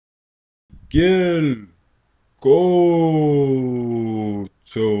Miguel Cotto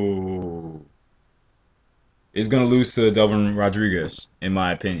is gonna lose to Delvin Rodriguez, in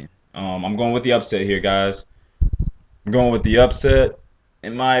my opinion. I'm going with the upset here, guys. I'm going with the upset,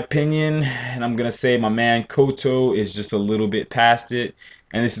 in my opinion, and I'm gonna say my man Cotto is just a little bit past it,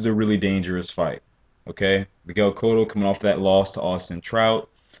 and this is a really dangerous fight. Okay, Miguel Cotto coming off that loss to Austin Trout.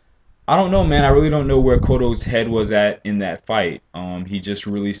 I don't know, man. I really don't know where Cotto's head was at in that fight. He just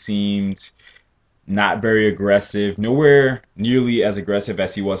really seemed not very aggressive, nowhere nearly as aggressive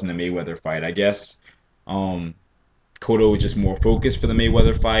as he was in the Mayweather fight. I guess um, Cotto was just more focused for the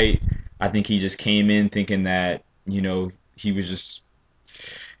Mayweather fight. I think he just came in thinking that he was just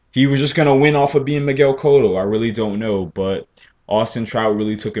gonna win off of being Miguel Cotto. I really don't know, but Austin Trout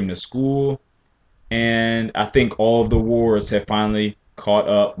really took him to school, and I think all of the wars have finally caught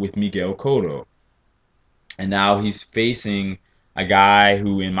up with Miguel Cotto, and now he's facing a guy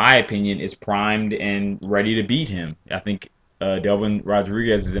who, in my opinion, is primed and ready to beat him. I think Delvin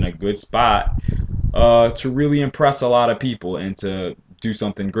Rodriguez is in a good spot to really impress a lot of people and to do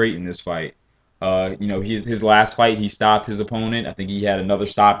something great in this fight. His last fight, he stopped his opponent. I think he had another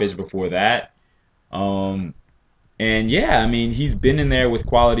stoppage before that. Um, and yeah, I mean, he's been in there with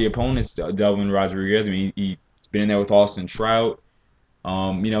quality opponents, Delvin Rodriguez. I mean, he's been in there with Austin Trout.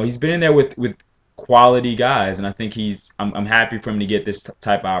 He's been in there with quality guys, and I think I'm happy for him to get this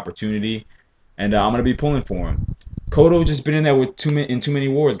type of opportunity, and I'm gonna be pulling for him. Cotto just been in there with too many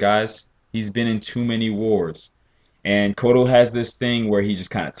wars, guys. He's been in too many wars. And Cotto has this thing where he just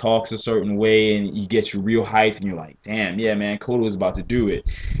kind of talks a certain way and he gets you real hyped and you're like, damn, yeah, man, Cotto is about to do it.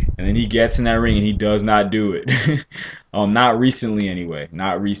 And then he gets in that ring and he does not do it. Not recently anyway.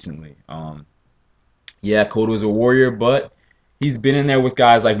 Not recently. Yeah, Cotto is a warrior, but he's been in there with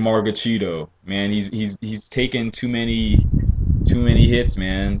guys like Margachito. Man, he's taken too many hits,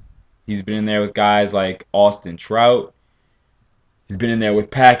 man. He's been in there with guys like Austin Trout. He's been in there with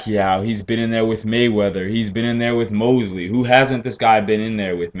Pacquiao. He's been in there with Mayweather. He's been in there with Mosley. Who hasn't this guy been in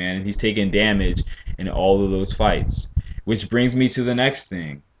there with, man? And he's taken damage in all of those fights. Which brings me to the next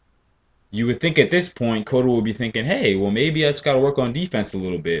thing. You would think at this point, Cotto would be thinking, hey, well, maybe I just got to work on defense a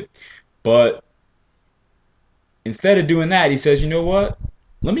little bit. But instead of doing that, he says, you know what?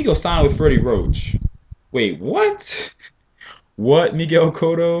 Let me go sign with Freddie Roach. Wait, what? What, Miguel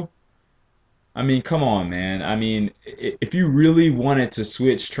Cotto? I mean, come on, man. I mean, if you really wanted to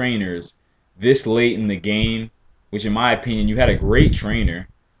switch trainers this late in the game, which in my opinion, you had a great trainer,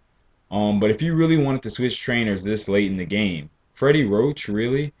 but if you really wanted to switch trainers this late in the game, Freddie Roach,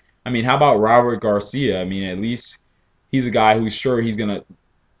 really? I mean, how about Robert Garcia? I mean, at least he's a guy who's sure he's gonna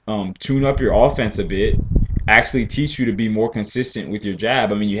tune up your offense a bit, actually teach you to be more consistent with your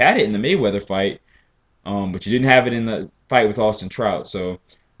jab. I mean, you had it in the Mayweather fight, but you didn't have it in the fight with Austin Trout. So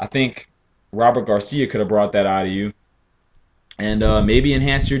I think Robert Garcia could have brought that out of you and maybe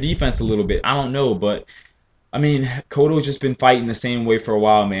enhance your defense a little bit. I don't know, but I mean, Cotto's just been fighting the same way for a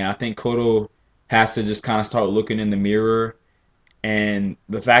while, man. I think Cotto has to just kind of start looking in the mirror. And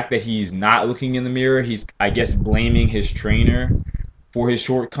the fact that he's not looking in the mirror, he's, I guess, blaming his trainer for his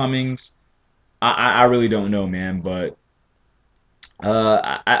shortcomings. I really don't know, man, but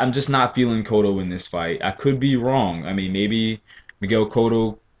I'm just not feeling Cotto in this fight. I could be wrong. I mean, maybe Miguel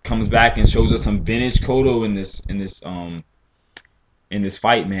Cotto comes back and shows us some vintage Cotto in this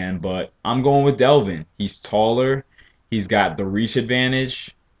fight, man. But I'm going with Delvin. He's taller. He's got the reach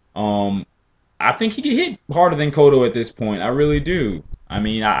advantage. Um, I think he can hit harder than Cotto at this point. I really do. I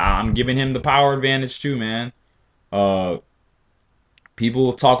mean, I'm giving him the power advantage too, man. Uh,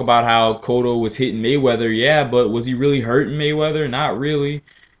 People talk about how Cotto was hitting Mayweather. Yeah, but was he really hurting Mayweather? Not really.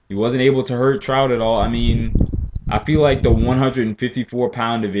 He wasn't able to hurt Trout at all. I mean, I feel like the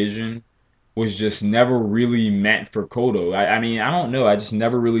 154-pound division was just never really meant for Cotto. I mean, I don't know. I just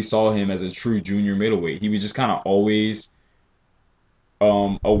never really saw him as a true junior middleweight. He was just kind of always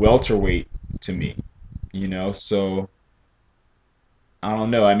a welterweight to me, So I don't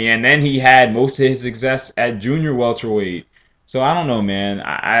know. I mean, and then he had most of his success at junior welterweight. So I don't know, man.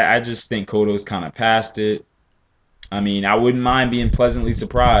 I just think Cotto's kind of past it. I mean, I wouldn't mind being pleasantly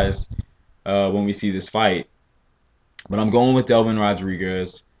surprised when we see this fight. But I'm going with Delvin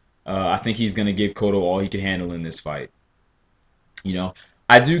Rodriguez. I think he's going to give Cotto all he can handle in this fight. You know,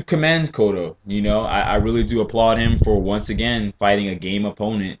 I do commend Cotto. I really do applaud him for once again fighting a game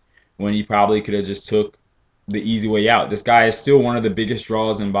opponent when he probably could have just took the easy way out. This guy is still one of the biggest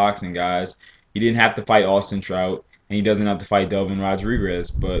draws in boxing, guys. He didn't have to fight Austin Trout, and he doesn't have to fight Delvin Rodriguez,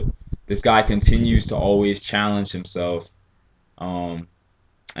 but this guy continues to always challenge himself, um,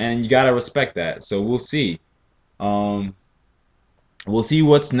 and you gotta respect that. So we'll see. Um, we'll see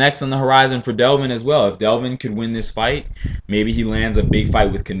what's next on the horizon for Delvin as well. If Delvin could win this fight, maybe he lands a big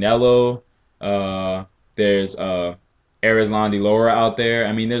fight with Canelo. Uh, there's Arizlandi Laura out there.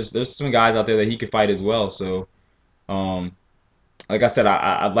 I mean, there's some guys out there that he could fight as well. So, um, like I said,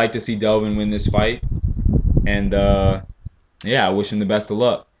 I'd like to see Delvin win this fight, and yeah, I wish him the best of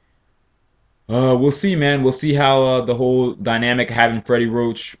luck. We'll see, man. We'll see how the whole dynamic of having Freddie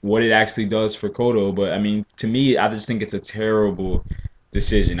Roach, what it actually does for Cotto. But I mean, to me, I just think it's a terrible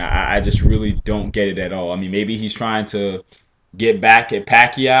decision. I just really don't get it at all. I mean, maybe he's trying to get back at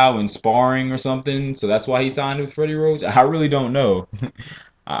Pacquiao in sparring or something, so that's why he signed with Freddie Roach. I really don't know.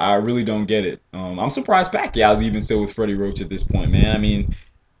 I really don't get it. I'm surprised Pacquiao's even still with Freddie Roach at this point, man. I mean,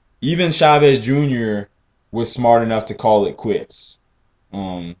 even Chavez Jr. was smart enough to call it quits.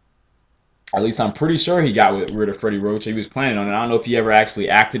 Um, at least I'm pretty sure he got rid of Freddie Roach. He was planning on it. I don't know if he ever actually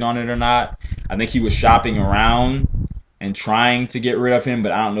acted on it or not. I think he was shopping around and trying to get rid of him,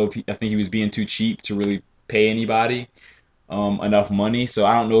 but I don't know if I think he was being too cheap to really pay anybody enough money. So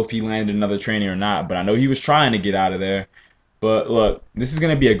I don't know if he landed another trainer or not, but I know he was trying to get out of there. But look, this is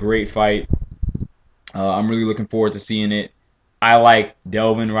going to be a great fight. I'm really looking forward to seeing it. I like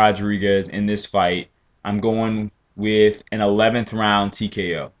Delvin Rodriguez in this fight. I'm going with an 11th round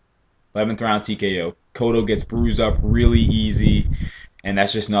TKO. 11th round TKO. Cotto gets bruised up really easy, and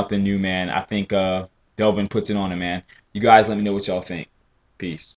that's just nothing new, man. I think Delvin puts it on him, man. You guys let me know what y'all think. Peace.